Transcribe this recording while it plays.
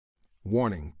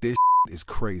Warning, this is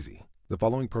crazy. The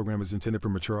following program is intended for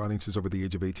mature audiences over the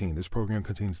age of 18. This program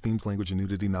contains themes, language, and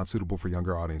nudity not suitable for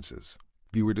younger audiences.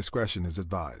 Viewer discretion is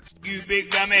advised. You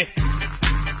big dummy.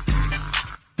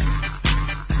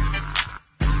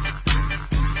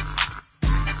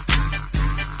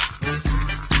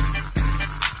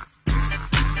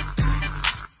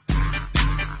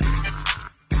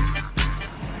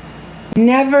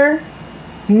 Never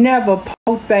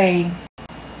po thing.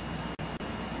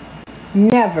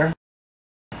 Never.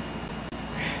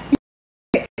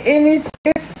 And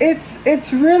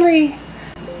it's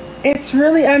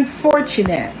really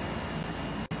unfortunate.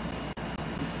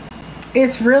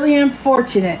 It's really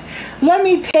unfortunate. Let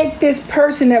me take this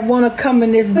person that want to come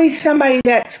in this. Really somebody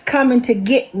that's coming to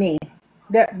get me.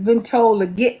 That's been told to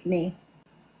get me.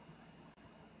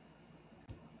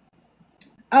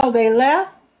 Oh, they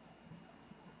left?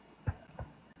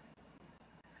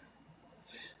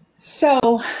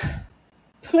 So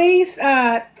please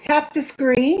tap the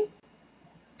screen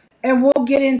and we'll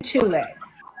get into it.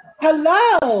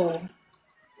 Hello.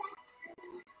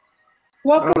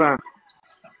 Welcome.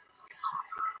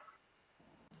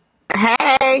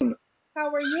 Hey,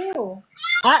 How are you?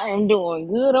 I am doing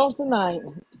good on tonight.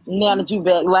 Now that you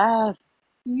back live,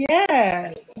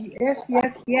 Yes.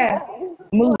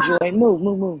 move, Joy,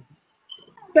 move.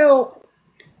 So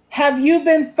have you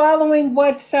been following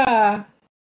what's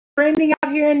trending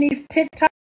out here in these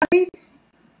TikTok streets?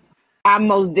 I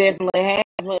most definitely have,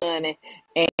 honey.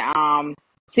 And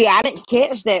see, I didn't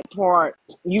catch that part.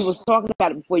 You was talking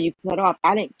about it before you cut off.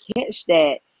 I didn't catch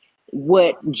that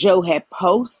what Joe had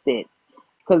posted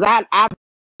because I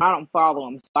don't follow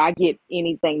him, so I get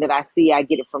anything that I see. I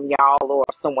get it from y'all or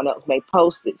someone else may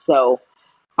post it. So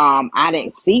I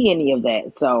didn't see any of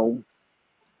that. So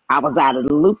I was out of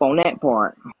the loop on that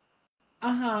part.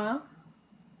 Uh-huh.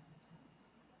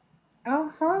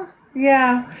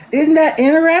 Yeah. Isn't that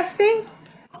interesting?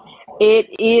 It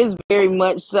is very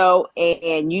much so.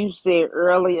 And you said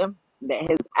earlier that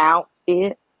his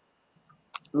outfit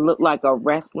looked like a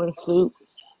wrestling suit.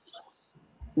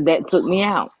 That took me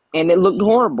out. And it looked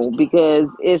horrible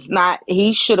because it's not,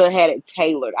 he should have had it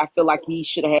tailored. I feel like he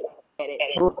should have had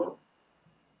it.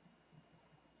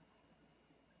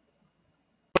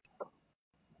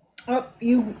 Oh,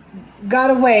 you got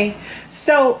away.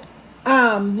 So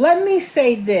let me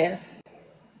say this.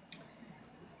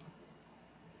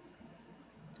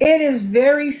 It is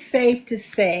very safe to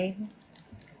say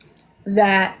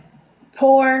that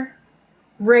poor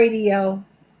radio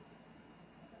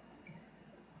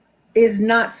is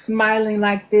not smiling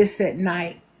like this at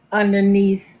night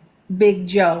underneath Big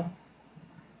Joe.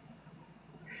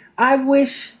 I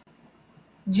wish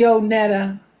Joe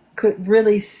Netta could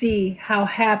really see how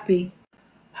happy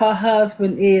her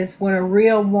husband is when a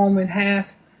real woman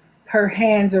has her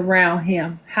hands around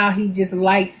him, how he just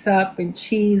lights up and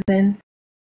cheesing.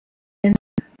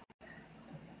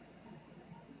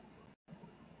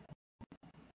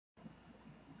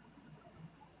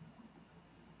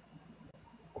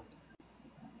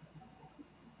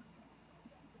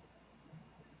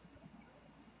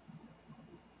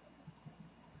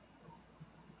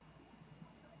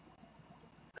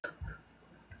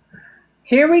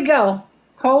 Here we go.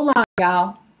 Hold on,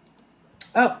 y'all.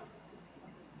 Oh,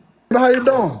 How you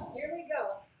doing? here we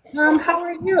go. How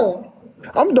are you?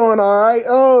 I'm doing all right.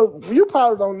 You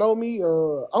probably don't know me.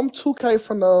 I'm 2K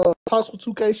from the Talks with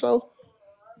 2K show.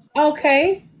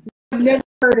 Okay. I've never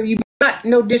heard of you. Not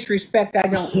no disrespect, I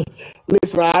don't.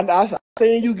 Listen, I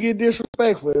seen you get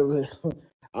disrespectful.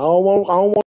 I don't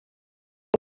want what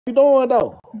you doing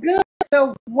though. Good.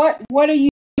 So what do you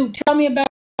do? Tell me about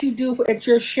what you do at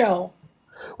your show.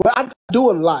 Well, I do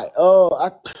a lot.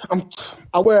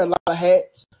 I wear a lot of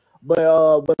hats, but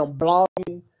I'm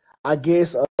blogging. I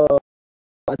guess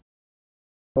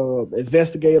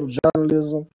investigative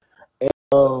journalism.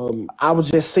 And I was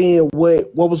just seeing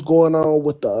what was going on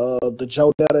with the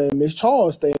Joe Netta and Miss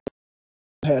Charles thing.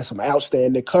 Had some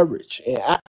outstanding coverage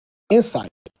and insight.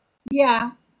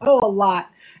 Yeah. Oh, a lot.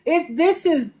 This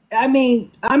is, I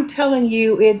mean, I'm telling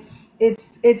you, it's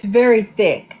very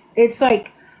thick. It's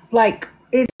like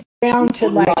it's down to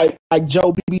like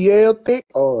Joe BBL thick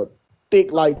or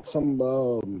thick like some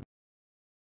no,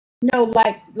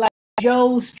 like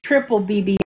Joe's triple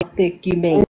BBL thick, you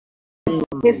mean.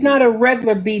 It's not a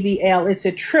regular BBL, it's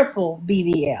a triple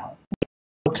BBL.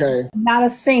 Okay. Not a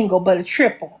single, but a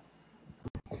triple.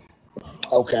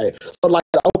 Okay.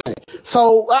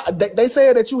 So they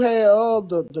said that you had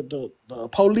the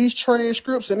police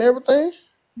transcripts and everything.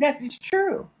 That's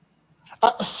true.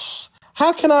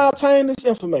 How can I obtain this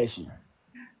information?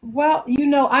 Well,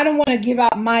 I don't want to give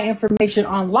out my information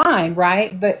online,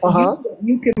 right? But Uh-huh.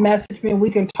 you can message me and we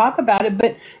can talk about it.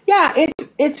 But yeah, it's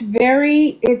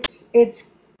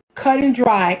cut and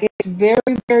dry. It's very,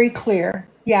 very clear.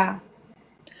 Yeah.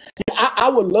 I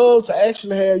would love to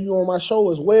actually have you on my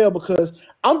show as well because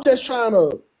I'm just trying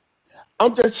to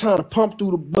pump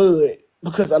through the bud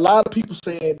because a lot of people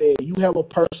saying that you have a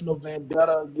personal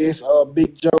vendetta against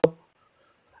Big Joe,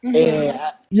 and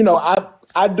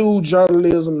I do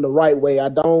journalism the right way.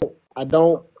 I'm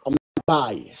not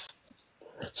biased.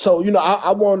 So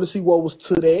I wanted to see what was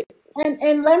to that.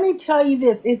 And let me tell you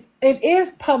this, it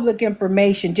is public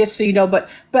information, just so you know, but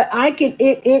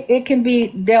it can be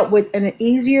dealt with in an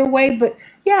easier way. But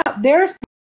yeah, there's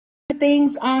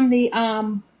things on the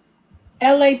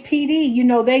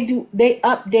LAPD, they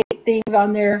update things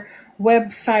on their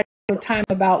website all the time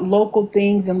about local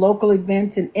things and local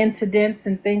events and incidents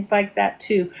and things like that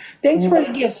too. Thanks for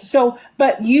the gifts. So,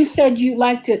 but you said you'd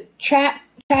like to chat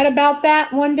about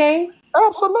that one day?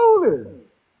 Absolutely.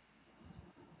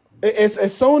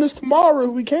 As soon as tomorrow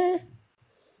if we can.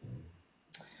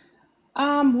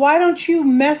 Why don't you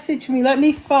message me? Let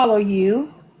me follow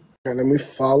you. Okay, let me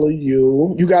follow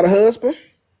you. You got a husband?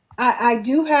 I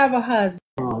do have a husband.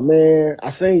 Oh man,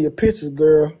 I seen your pictures,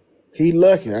 girl. He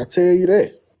lucky, I tell you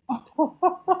that.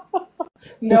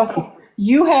 No,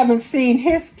 you haven't seen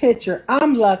his picture.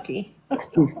 I'm lucky.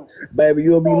 Baby,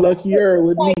 you'll be luckier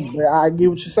with me. But I get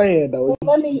what you're saying though.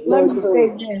 Let me say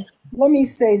this. Let me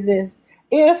say this.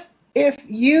 If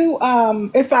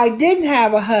I didn't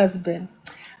have a husband,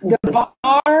 the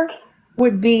bar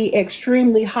would be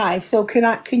extremely high. So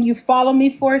can you follow me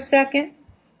for a second?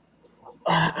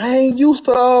 I ain't used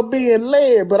to being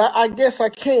led, but I guess I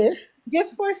can.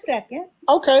 Just for a second.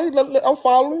 Okay, I'm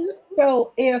following you.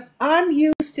 So if I'm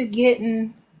used to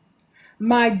getting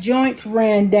my joints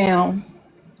ran down,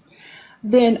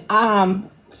 then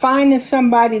finding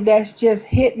somebody that's just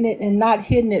hitting it and not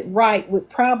hitting it right would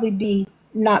probably be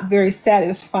not very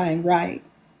satisfying, right?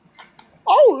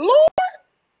 Oh Lord,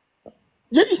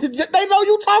 they know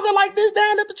you talking like this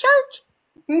down at the church.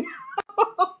 They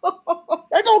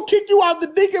gonna kick you out the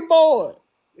deacon board.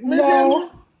 No.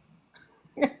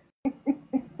 You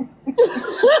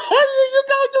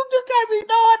can't be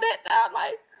doing that now.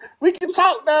 Like we can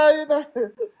talk now,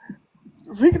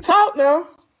 We can talk now.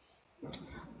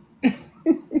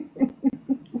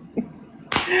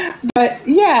 But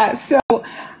yeah, so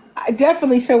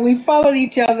definitely. So we followed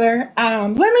each other.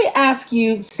 Let me ask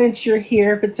you, since you're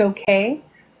here, if it's okay.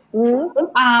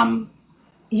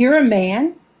 You're a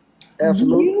man.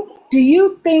 Absolutely. Do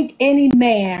you think any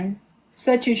man,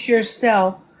 such as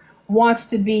yourself, wants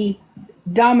to be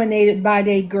dominated by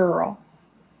their girl?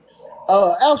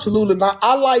 Absolutely not.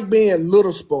 I like being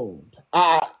little spoon.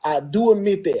 I do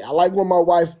admit that. I like when my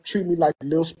wife treat me like a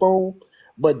little spoon,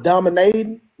 but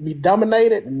be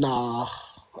dominated, nah,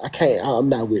 I can't. I'm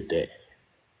not with that.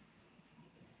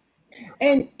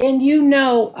 And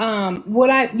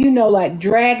like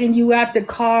dragging you out the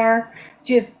car,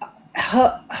 just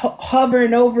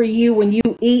hovering over you when you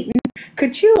eating.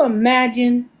 Could you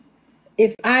imagine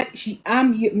if I'm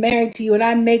married to you and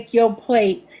I make your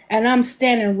plate and I'm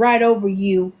standing right over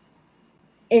you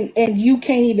and you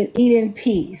can't even eat in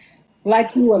peace,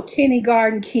 like you a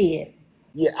kindergarten kid?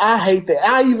 Yeah, I hate that.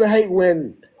 I even hate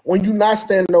when you not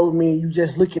standing over me and you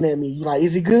just looking at me. You like,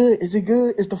 is it good? Is it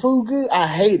good? Is the food good? I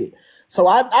hate it. So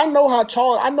I know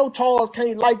Charles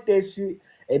can't like that shit.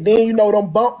 And then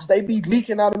them bumps, they be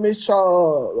leaking out of Miss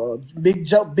Big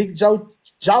Joe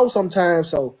jaw sometimes.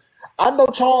 So I know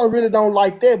Charles really don't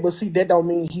like that, but see, that don't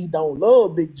mean he don't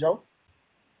love Big Joe.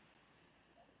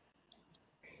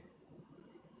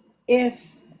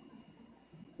 If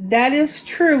that is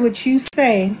true, what you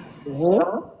say,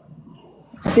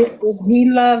 if he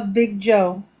loves Big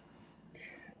Joe,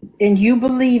 and you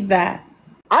believe that,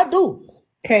 I do.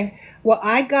 Okay. Well,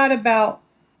 I got about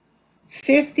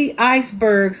 50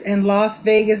 icebergs in Las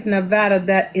Vegas, Nevada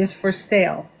that is for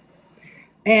sale.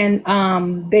 And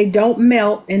they don't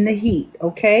melt in the heat,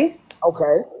 okay?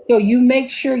 Okay. So you make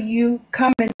sure you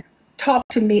come and talk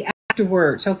to me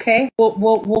afterwards, okay?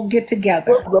 We'll get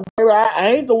together. But baby,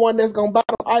 I ain't the one that's gonna buy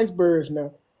them icebergs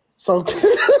now. So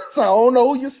so I don't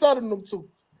know who you're selling them to.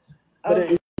 But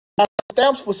if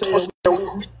stamps for sale,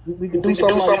 we can do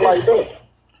something like that.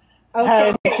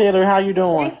 Okay. Hey, Taylor, how you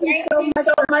doing? Thank you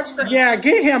so much. Yeah,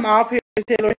 get him off here,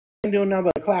 Taylor. He ain't doing nothing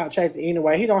but a cloud chaser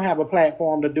anyway. He don't have a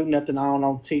platform to do nothing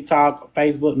on TikTok,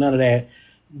 Facebook, none of that.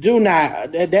 Do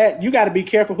not that you got to be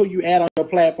careful who you add on your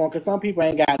platform because some people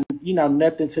ain't got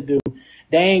nothing to do.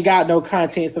 They ain't got no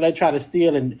content, so they try to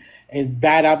steal and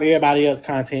bite off everybody else's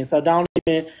content. So don't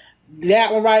even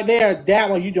that one right there, that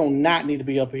one you do not need to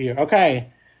be up here.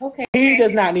 Okay. Okay. He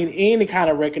does not need any kind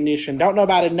of recognition. Don't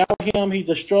nobody know him. He's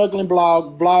a struggling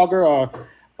vlogger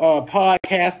or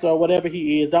podcaster or whatever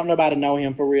he is. Don't nobody know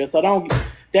him for real. So don't.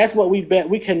 That's what we bet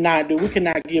we cannot do. We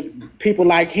cannot give people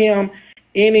like him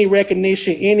any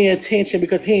recognition, any attention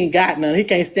because he ain't got none. He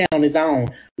can't stand on his own.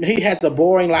 He has a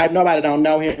boring life. Nobody don't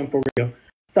know him for real.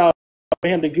 So for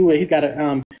him to do it, he's got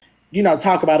to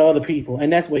talk about other people,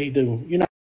 and that's what he do.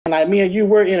 Like me and you,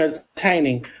 we're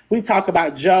entertaining. We talk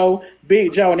about Joe,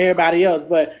 Big Joe, and everybody else,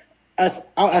 but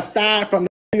aside from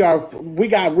that, we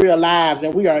got real lives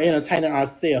and we are entertaining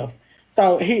ourselves.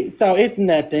 So it's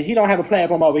nothing. He don't have a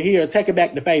platform over here. Take it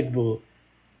back to Facebook.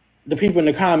 The people in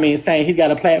the comments saying he's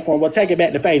got a platform. Well, take it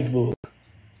back to Facebook.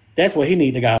 That's where he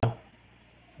need to go.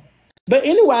 But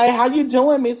anyway, how you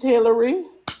doing, Miss Hillary?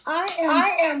 I'm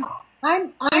getting.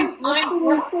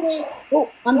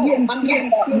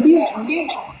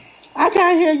 I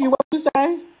can't hear you. What you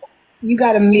say? You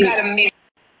got to mute.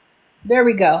 There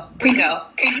we go.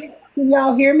 Can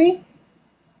y'all hear me?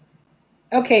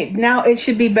 Okay, now it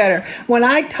should be better. When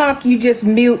I talk, you just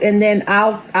mute, and then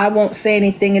I won't say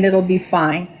anything, and it'll be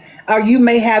fine. Or you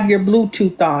may have your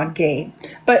Bluetooth on, Gabe,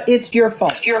 but it's your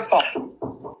fault.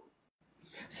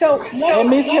 So,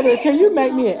 Miss Hillary, can you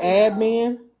make me an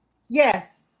admin?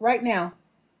 Yes, right now.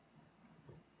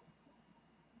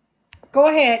 Go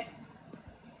ahead.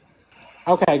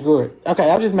 Okay, good. Okay,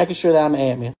 I'm just making sure that I'm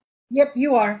an admin. Yep,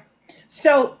 you are.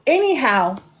 So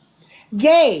anyhow,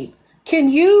 Gabe, can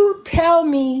you tell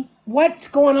me what's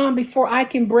going on before I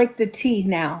can break the tea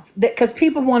now? Because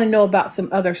people want to know about some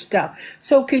other stuff.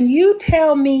 So can you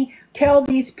tell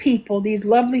these people, these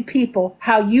lovely people,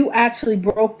 how you actually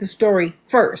broke the story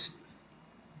first?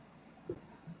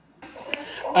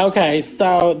 Okay,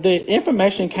 so the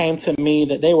information came to me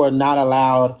that they were not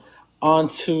allowed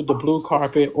onto the blue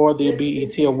carpet or the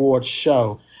BET Awards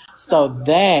show. So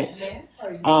that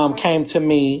came to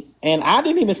me, and I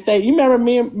didn't even say. You remember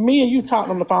me and you talked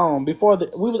on the phone before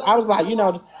I was like,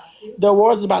 the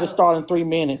awards is about to start in 3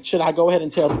 minutes. Should I go ahead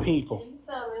and tell the people?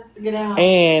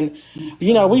 And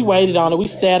we waited on it. We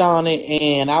sat on it,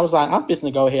 and I was like, I'm just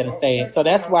gonna go ahead and say it. So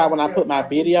that's why when I put my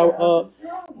video up,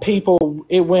 it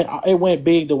went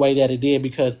big the way that it did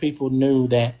because people knew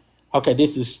that okay,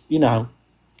 this is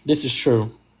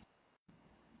true.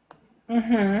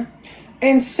 Mm-hmm.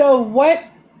 And so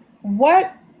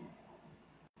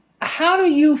how do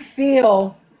you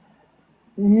feel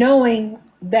knowing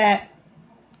that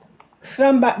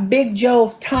Big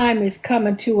Joe's time is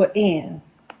coming to an end?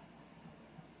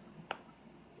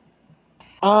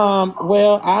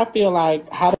 Well, I feel like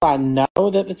how do I know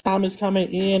that the time is coming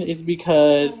in is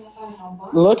because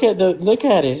look at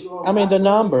it. I mean the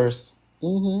numbers.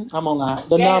 I'm online.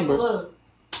 The numbers.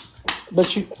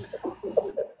 But you.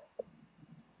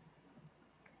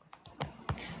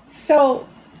 So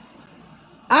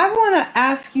I want to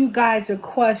ask you guys a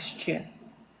question.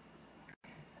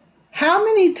 How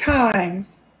many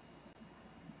times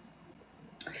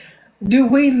do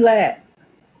we let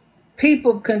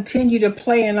people continue to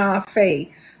play in our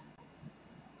faith?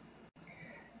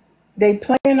 They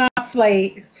play in our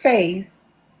face,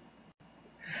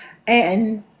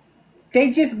 and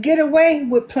they just get away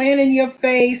with playing in your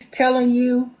face, telling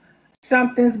you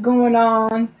something's going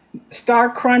on. Star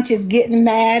Crunch is getting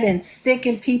mad and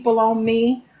sicking people on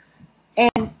me.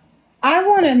 And I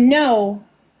want to know,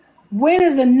 when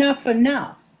is enough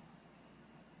enough?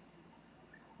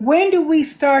 When do we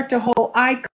start to hold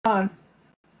icons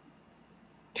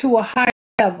to a higher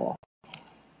level?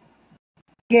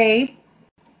 Gabe?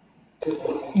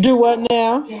 Do what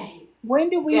now? When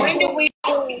do we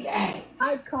hold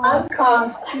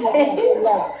icons to a higher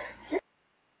level?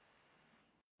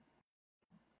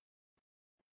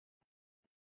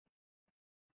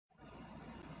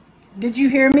 Did you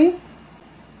hear me?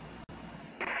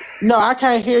 No, I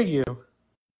can't hear you.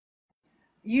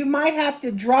 You might have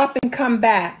to drop and come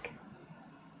back.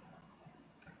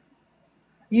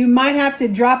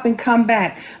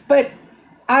 But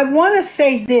I want to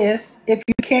say this. If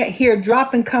you can't hear,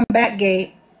 drop and come back,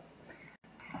 Gabe.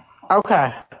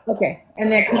 Okay.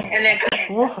 And then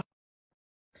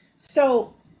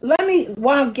so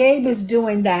while Gabe is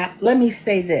doing that, let me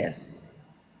say this.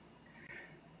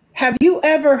 Have you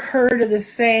ever heard of the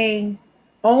saying,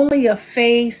 only a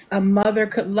face a mother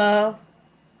could love?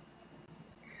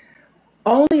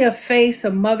 Only a face a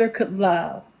mother could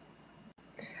love.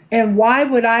 And why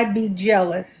would I be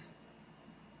jealous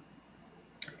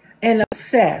and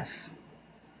obsessed?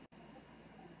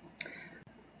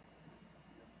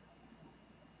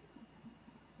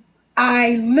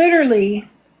 I literally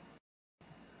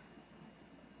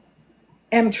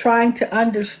am am trying to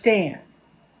understand.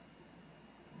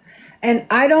 And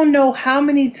I don't know how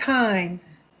many times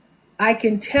I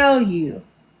can tell you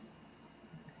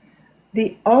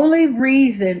the only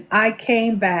reason I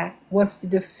came back was to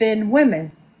defend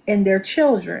women and their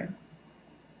children.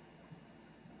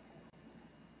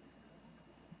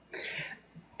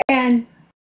 And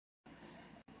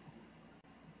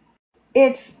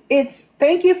it's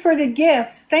thank you for the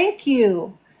gifts. Thank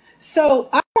you. So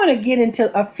I want to get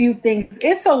into a few things.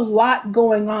 It's a lot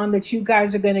going on that you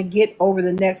guys are going to get over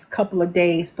the next couple of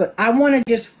days, but I want to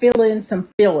just fill in some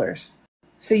fillers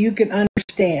so you can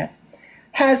understand.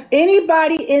 Has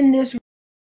anybody in this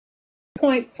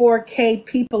 0.4K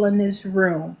people in this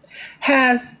room,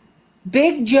 has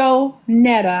Big Joe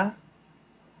Netta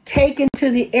taken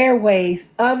to the airwaves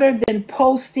other than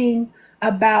posting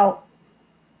about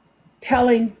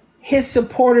telling his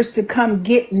supporters to come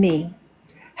get me?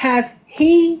 Has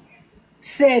he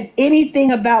said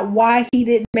anything about why he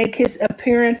didn't make his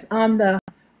appearance on the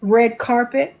red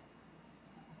carpet?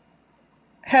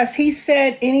 Has he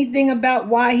said anything about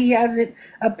why he hasn't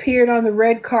appeared on the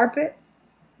red carpet?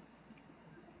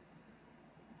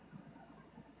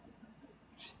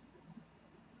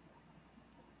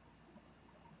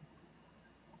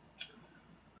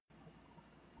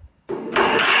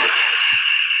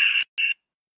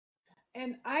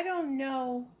 And I don't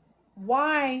know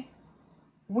why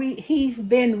he's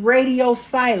been radio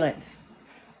silent.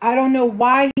 I don't know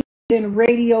why he's been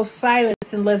radio silent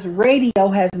unless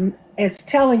radio is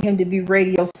telling him to be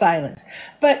radio silent.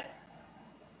 But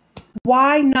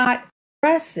why not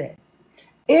press it?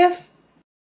 If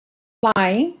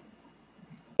lying,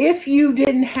 if you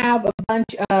didn't have a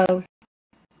bunch of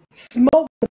smoke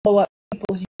to blow up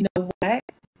people's, you know what,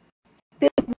 then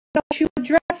why don't you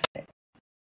address it?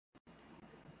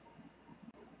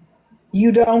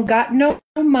 You don't got no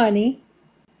money.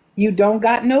 You don't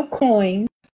got no coins.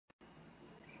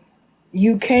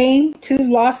 You came to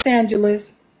Los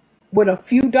Angeles with a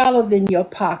few dollars in your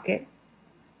pocket.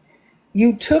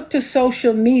 You took to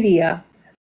social media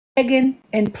begging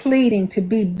and pleading to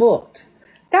be booked.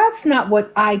 That's not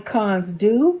what icons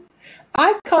do.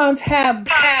 Icons have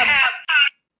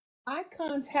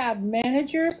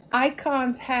managers.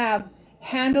 Icons have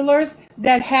handlers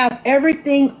that have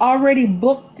everything already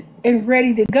booked and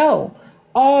ready to go.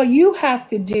 All you have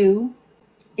to do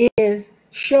is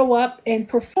show up and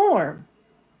perform.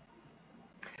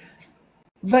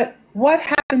 But what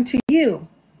happened to you?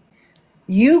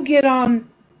 You get on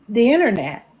the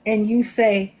internet and you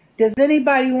say, does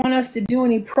anybody want us to do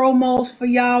any promos for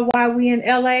y'all while we in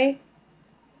LA?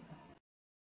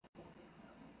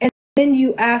 And then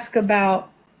you ask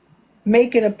about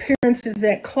making appearances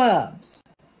at clubs.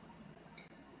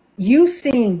 You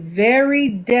seem very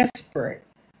desperate,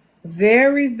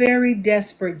 very, very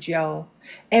desperate, Joe.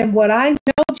 And what I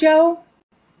know, Joe,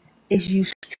 is you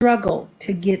struggled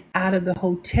to get out of the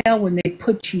hotel when they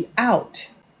put you out.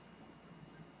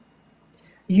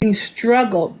 You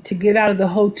struggled to get out of the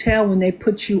hotel when they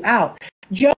put you out.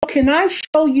 Joe, can I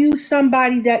show you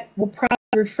somebody that will probably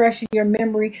refresh your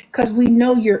memory? Because we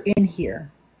know you're in here.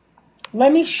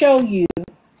 Let me show you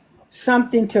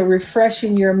something to refresh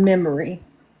in your memory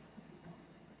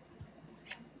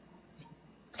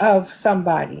of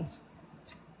somebody.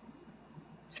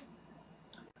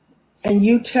 And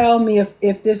you tell me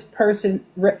if this person,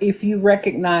 if you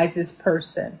recognize this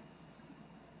person.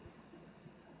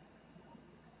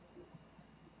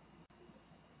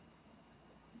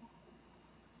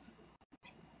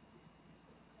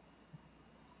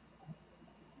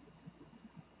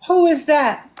 Who is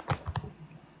that?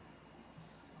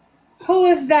 Who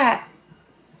is that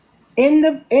in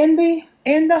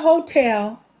the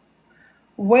hotel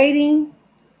waiting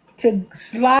to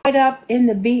slide up in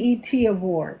the BET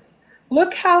Awards?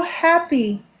 Look how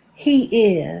happy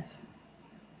he is.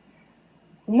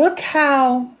 Look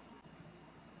how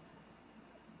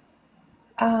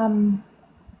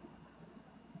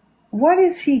what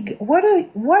is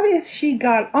she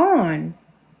got on?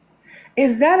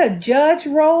 Is that a judge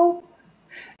robe?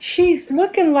 She's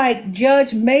looking like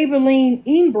Judge Maybelline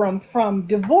Ingram from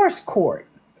Divorce Court.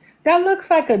 That looks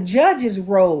like a judge's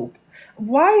robe.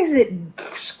 Why is it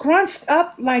scrunched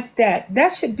up like that?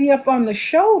 That should be up on the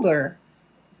shoulder.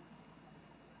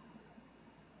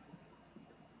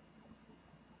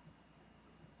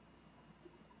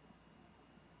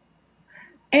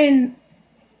 And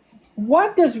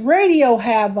what does Radio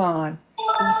have on?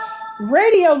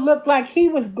 Radio looked like he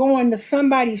was going to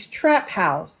somebody's trap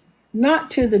house,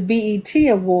 not to the BET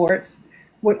Awards,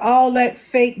 with all that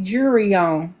fake jewelry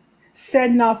on,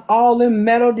 setting off all them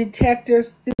metal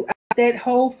detectors throughout that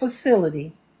whole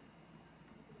facility.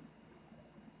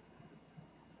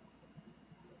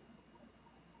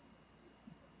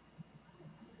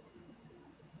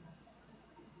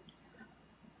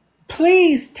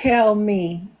 Please tell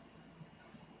me,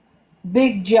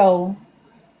 Big Joe,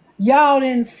 y'all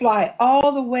didn't fly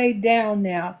all the way down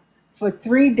now for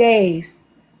 3 days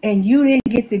and you didn't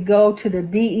get to go to the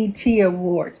BET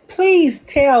Awards. Please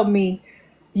tell me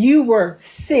you were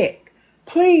sick.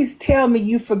 Please tell me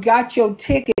you forgot your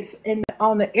tickets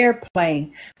on the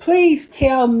airplane. Please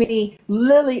tell me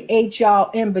Lily ate y'all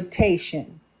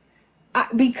invitation.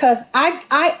 Because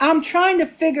I'm trying to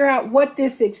figure out what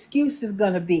this excuse is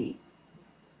going to be.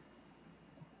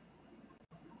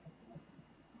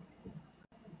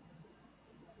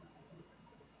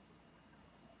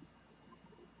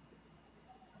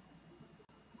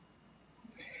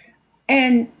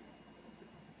 And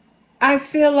I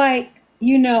feel like,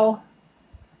 we know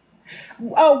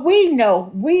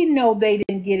they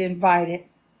didn't get invited.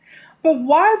 But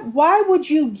why would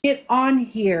you get on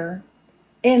here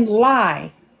and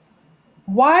lie?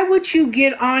 Why would you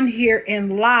get on here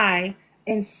and lie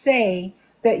and say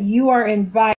that you are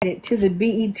invited to the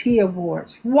BET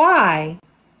Awards? Why?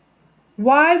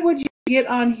 Why would you get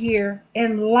on here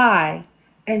and lie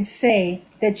and say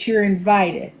that you're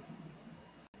invited?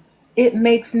 It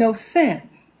makes no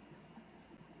sense.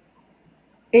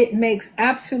 It makes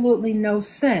absolutely no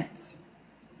sense.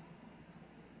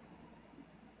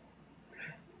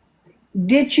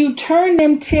 Did you turn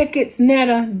them tickets,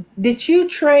 Netta? Did you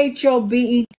trade your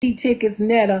BET tickets,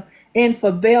 Netta, in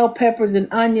for bell peppers and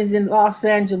onions in Los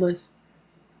Angeles?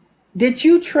 Did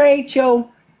you trade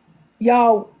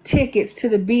y'all tickets to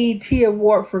the BET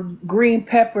Award for green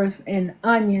peppers and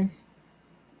onions?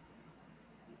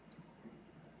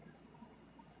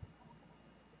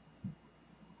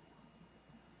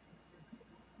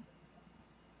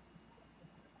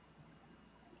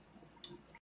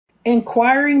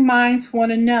 Inquiring minds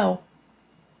want to know.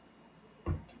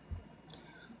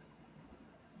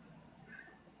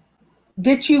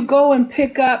 Did you go and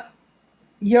pick up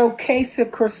your case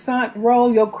of croissant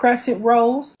roll, your crescent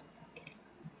rolls?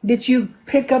 Did you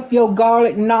pick up your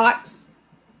garlic knots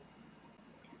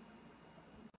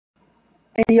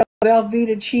and your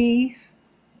Velveeta cheese?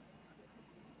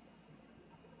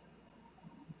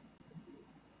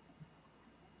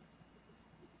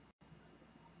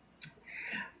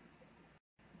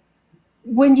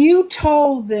 When you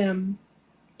told them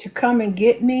to come and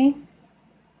get me,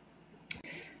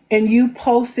 and you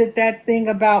posted that thing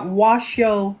about wash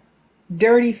your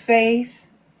dirty face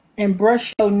and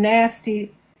brush your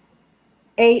nasty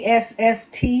ass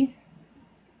teeth,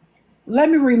 let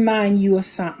me remind you of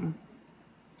something.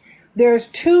 There's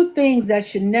 2 things that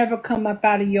should never come up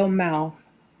out of your mouth,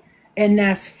 and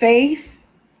that's face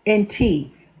and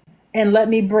teeth. And let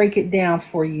me break it down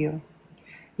for you.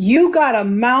 You got a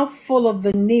mouth full of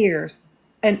veneers,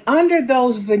 and under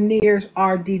those veneers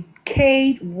are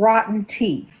decayed, rotten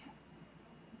teeth.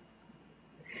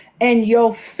 And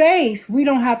your face, we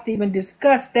don't have to even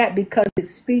discuss that because it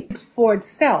speaks for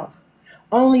itself.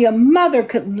 Only a mother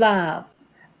could love.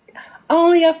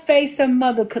 Only a face a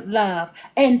mother could love.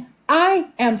 And I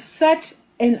am such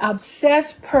an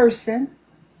obsessed person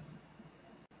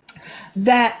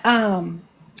that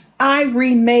I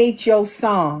remade your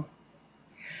song.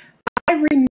 I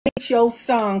remade your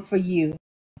song for you.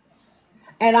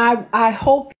 And I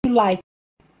hope you like it.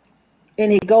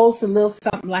 And it goes a little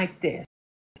something like this.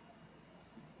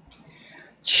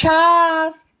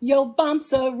 Charles, your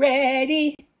bumps are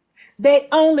ready. They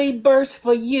only burst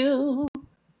for you.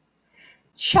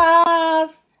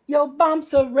 Charles, your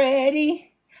bumps are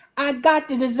ready. I got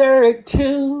the dessert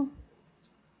too.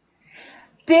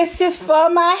 This is for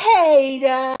my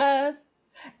haters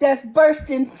that's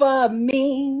bursting for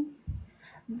me.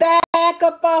 Back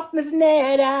up off Miss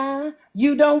Netta.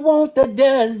 You don't want the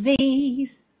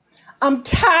disease. I'm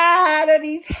tired of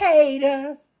these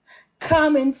haters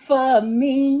coming for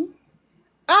me.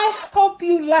 I hope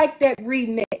you like that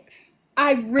remix.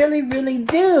 I really, really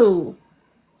do.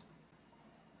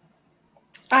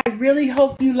 I really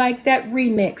hope you like that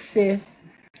remix, sis.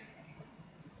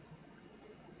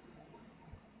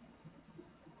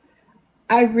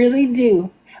 I really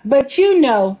do. But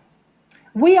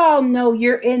we all know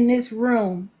you're in this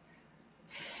room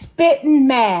spitting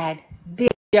mad, Big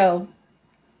Joe.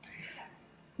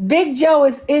 Big Joe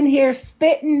is in here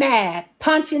spitting mad,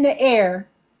 punching the air.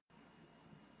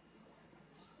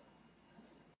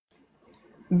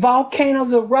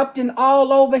 Volcanoes erupting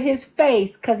all over his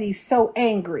face because he's so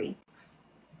angry.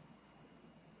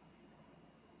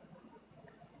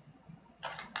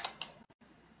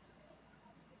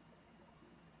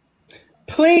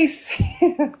 Please,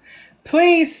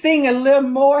 please sing a little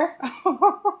more.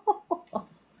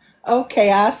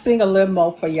 Okay, I'll sing a little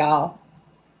more for y'all.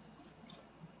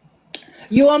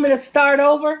 You want me to start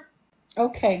over?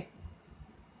 Okay.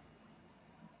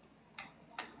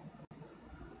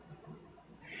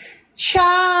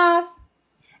 Charles,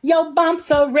 your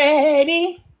bumps are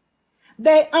ready.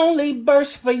 They only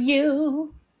burst for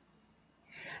you.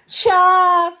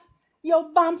 Charles, your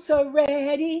bumps are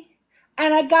ready.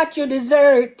 And I got your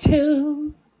dessert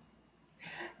too.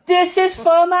 This is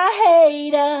for my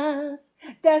haters.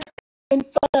 That's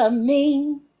for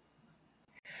me.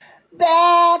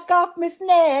 Back off, Miss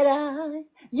Netta.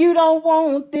 You don't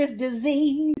want this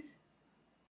disease.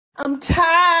 I'm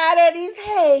tired of these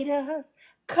haters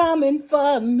coming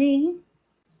for me.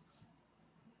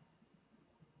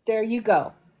 There you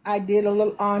go. I did a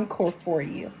little encore for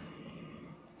you.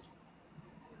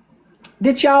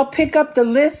 Did y'all pick up the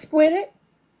lisp with it?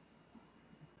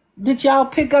 Did y'all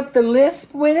pick up the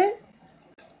lisp with it?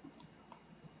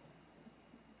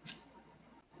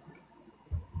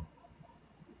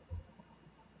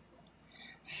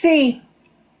 See,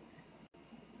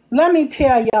 let me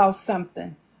tell y'all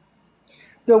something.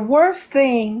 The worst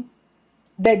thing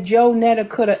that Joe Netta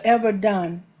could have ever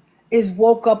done is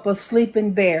woke up a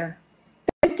sleeping bear.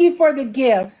 Thank you for the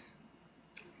gifts.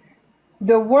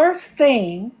 The worst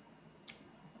thing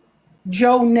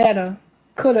Joe Netta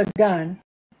could have done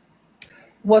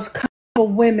was cover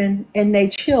women and their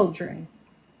children.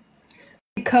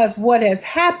 Because what has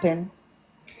happened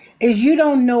is you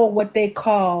don't know what they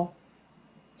call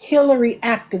Hillary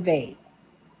activate.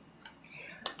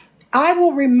 I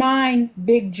will remind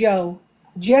Big Joe,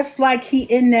 just like he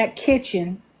in that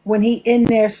kitchen, when he in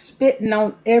there spitting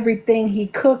on everything he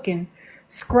cooking,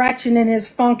 scratching in his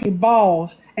funky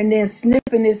balls, and then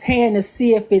sniffing his hand to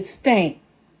see if it stank.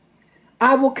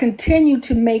 I will continue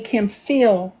to make him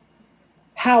feel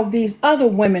how these other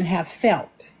women have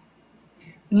felt.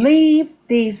 Leave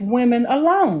these women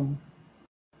alone.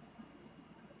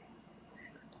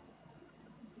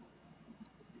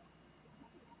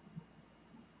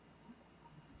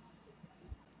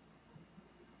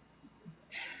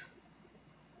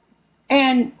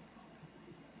 And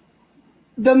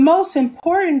the most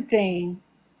important thing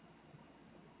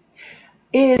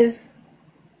is,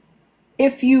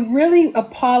 if you really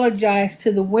apologize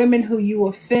to the women who you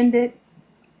offended,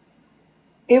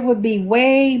 it would be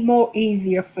way more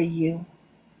easier for you.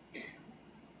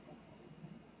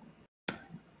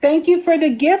 Thank you for the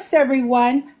gifts,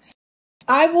 everyone.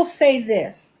 I will say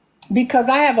this, because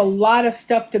I have a lot of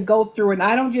stuff to go through, and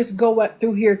I don't just go up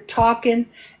through here talking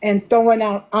and throwing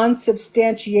out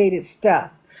unsubstantiated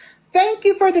stuff. Thank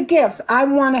you for the gifts. I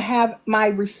want to have my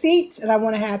receipts, and I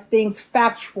want to have things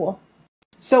factual.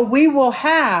 So we will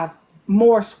have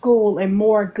more school and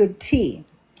more good tea.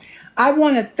 I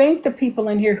want to thank the people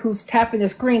in here who's tapping the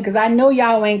screen, because I know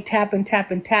y'all ain't tapping.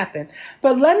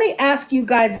 But let me ask you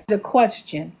guys the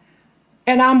question,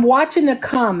 and I'm watching the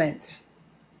comments.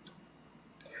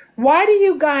 Why do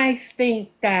you guys think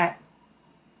that?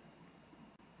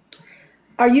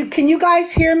 Can you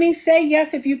guys hear me? Say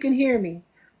yes if you can hear me.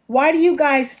 Why do you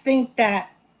guys think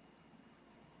that?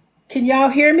 Can y'all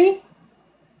hear me?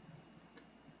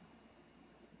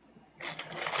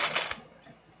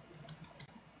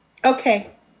 Okay.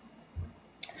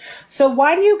 So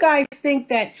why do you guys think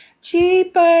that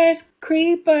Jeepers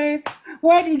Creepers,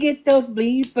 where did you get those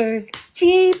bleepers?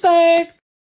 Jeepers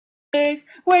Creepers,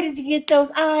 where did you get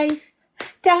those eyes?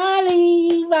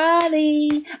 Dolly,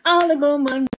 Wally, all of them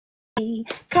on me.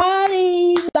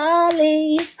 Collie,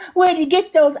 Lolly, where did you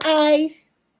get those eyes?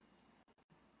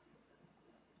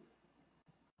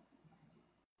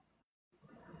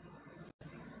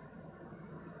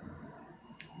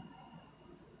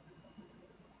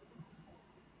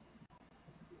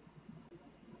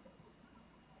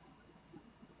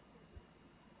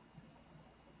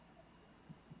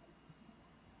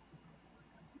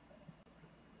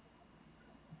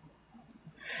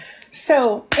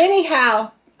 So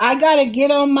anyhow, I got to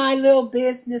get on my little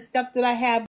business stuff that I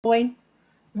have going.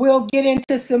 We'll get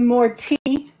into some more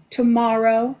tea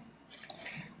tomorrow.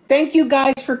 Thank you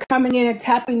guys for coming in and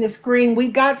tapping the screen. We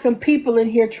got some people in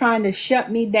here trying to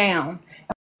shut me down.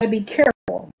 I got to be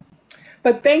careful.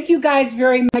 But thank you guys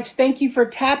very much. Thank you for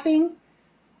tapping.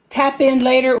 Tap in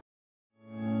later.